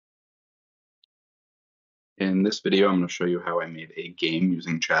In this video, I'm going to show you how I made a game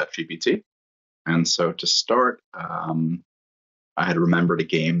using ChatGPT. And so to start, I had remembered a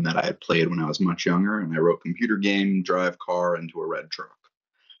game that I had played when I was much younger, and I wrote computer game, drive car into a red truck.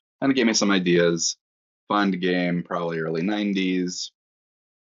 And it gave me some ideas. Find a game, probably early 90s.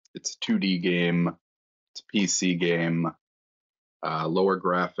 It's a 2D game. It's a PC game. Lower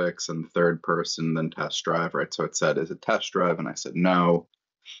graphics and third person than test drive, right? So it said, is it test drive? And I said no.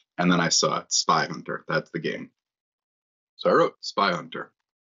 And then I saw it, Spy Hunter. That's the game. So I wrote Spy Hunter.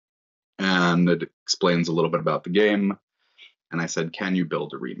 And it explains a little bit about the game. And I said, can you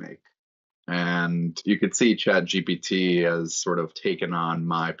build a remake? And you could see ChatGPT has sort of taken on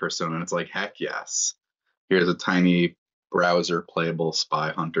my persona. And it's like, heck yes. Here's a tiny browser playable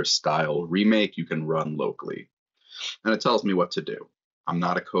Spy Hunter style remake you can run locally. And it tells me what to do. I'm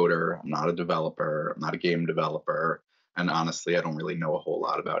not a coder. I'm not a developer. I'm not a game developer. And honestly, I don't really know a whole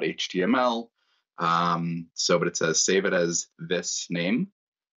lot about HTML. But it says save it as this name,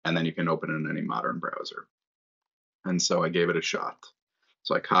 and then you can open it in any modern browser. And so I gave it a shot.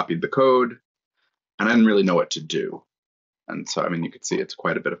 So I copied the code, and I didn't really know what to do. And so, you could see it's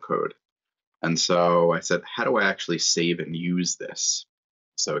quite a bit of code. And so I said, how do I actually save and use this?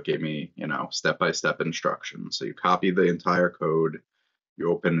 So it gave me, step-by-step instructions. So you copy the entire code, you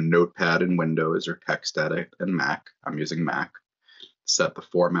open a notepad in Windows or TextEdit in Mac. I'm using Mac. Set the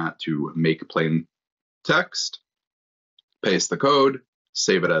format to make plain text, paste the code,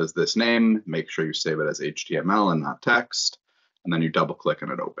 save it as this name, make sure you save it as HTML and not text, and then you double click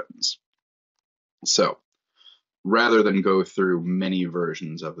and it opens. So rather than go through many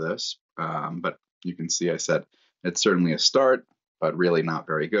versions of this, but you can see I said it's certainly a start, but really not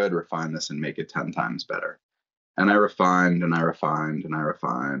very good. Refine this and make it 10 times better. And I refined and I refined and I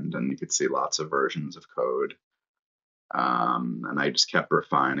refined, and you could see lots of versions of code. And I just kept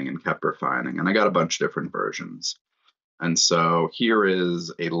refining and kept refining, and I got a bunch of different versions. And so here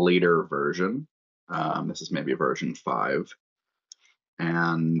is a later version. This is maybe version 5.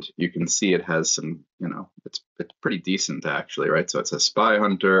 And you can see it has some, it's pretty decent actually, right? So it says Spy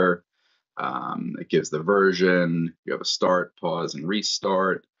Hunter. It gives the version. You have a start, pause, and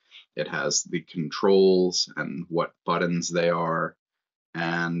restart. It has the controls and what buttons they are.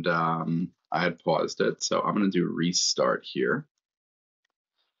 And I had paused it, so I'm going to do restart here.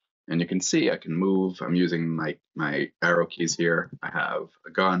 And you can see I can move. I'm using my arrow keys here. I have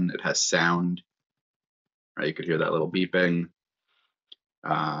a gun. It has sound. Right, you could hear that little beeping.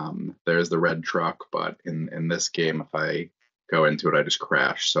 There's the red truck, but in this game, if I go into it, I just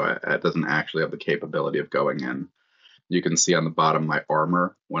crash. So it doesn't actually have the capability of going in. You can see on the bottom my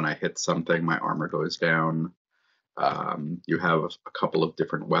armor. When I hit something, my armor goes down. You have a couple of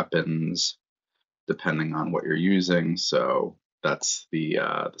different weapons depending on what you're using. So that's the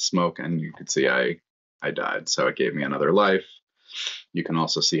smoke, and you can see I died. So it gave me another life. You can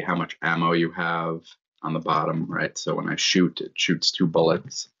also see how much ammo you have on the bottom, right? So when I shoot, it shoots 2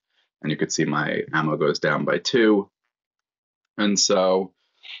 bullets, and you could see my ammo goes down by 2. And so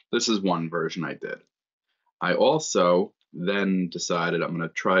this is one version I did. I also then decided I'm going to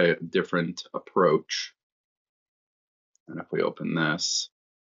try a different approach. And if we open this,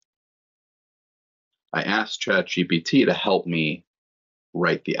 I asked ChatGPT to help me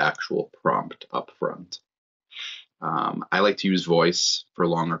write the actual prompt up front. I like to use voice for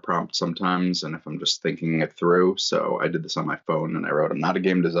longer prompts sometimes, and if I'm just thinking it through. So I did this on my phone, and I wrote, I'm not a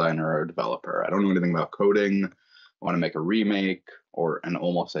game designer or a developer. I don't know anything about coding. I want to make a remake or an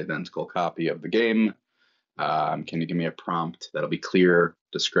almost identical copy of the game. Can you give me a prompt that'll be clear,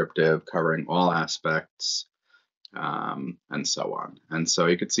 descriptive, covering all aspects, and so on. And so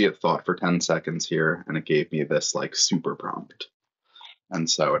you could see it thought for 10 seconds here, and it gave me this like super prompt. And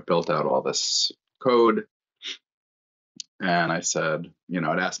so it built out all this code. And I said, it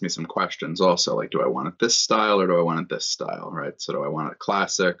asked me some questions also, like, do I want it this style or do I want it this style, right? So do I want it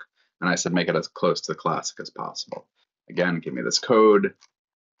classic? And I said, make it as close to the classic as possible. Again, give me this code,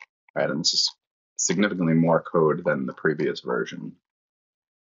 right? And this is significantly more code than the previous version.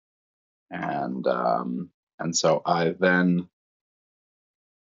 And so I then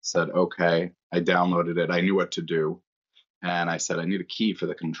said, okay, I downloaded it. I knew what to do. And I said, I need a key for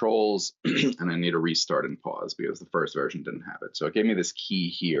the controls, and I need a restart and pause because the first version didn't have it. So it gave me this key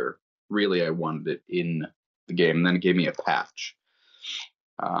here. Really, I wanted it in the game. And then it gave me a patch.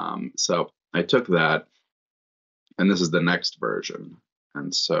 So I took that, and this is the next version.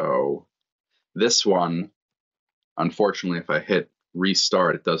 And so this one, unfortunately, if I hit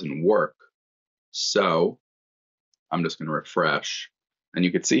restart, it doesn't work. So I'm just going to refresh. And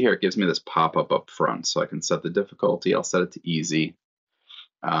you can see here, it gives me this pop-up up front. So I can set the difficulty. I'll set it to easy.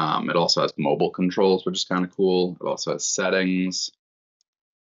 It also has mobile controls, which is kind of cool. It also has settings,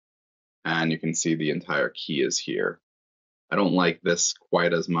 and you can see the entire key is here. I don't like this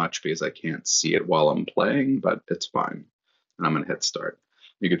quite as much because I can't see it while I'm playing, but it's fine. And I'm gonna hit start.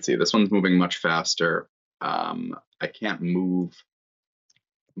 You can see this one's moving much faster. I can't move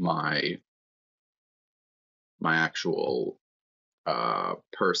my actual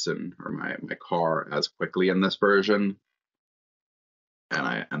person or my car as quickly in this version,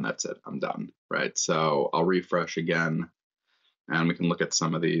 and that's it. I'm done. Right. So I'll refresh again, and we can look at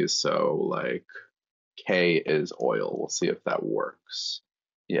some of these. So like K is oil. We'll see if that works.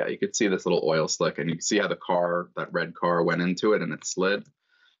 Yeah, you could see this little oil slick, and you can see how the car, that red car, went into it and it slid.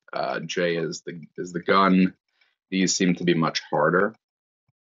 J is the gun. These seem to be much harder,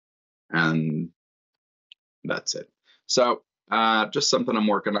 and that's it. So just something I'm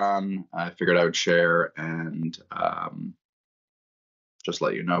working on. I figured I would share and just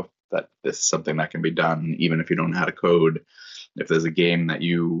let you know that this is something that can be done even if you don't know how to code. If there's a game that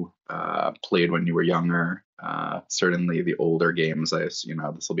you played when you were younger, certainly the older games, this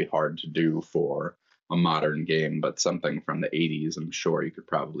will be hard to do for a modern game, but something from the 80s, I'm sure you could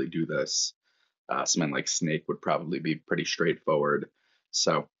probably do this. Something like Snake would probably be pretty straightforward.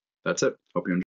 So that's it. Hope you enjoy.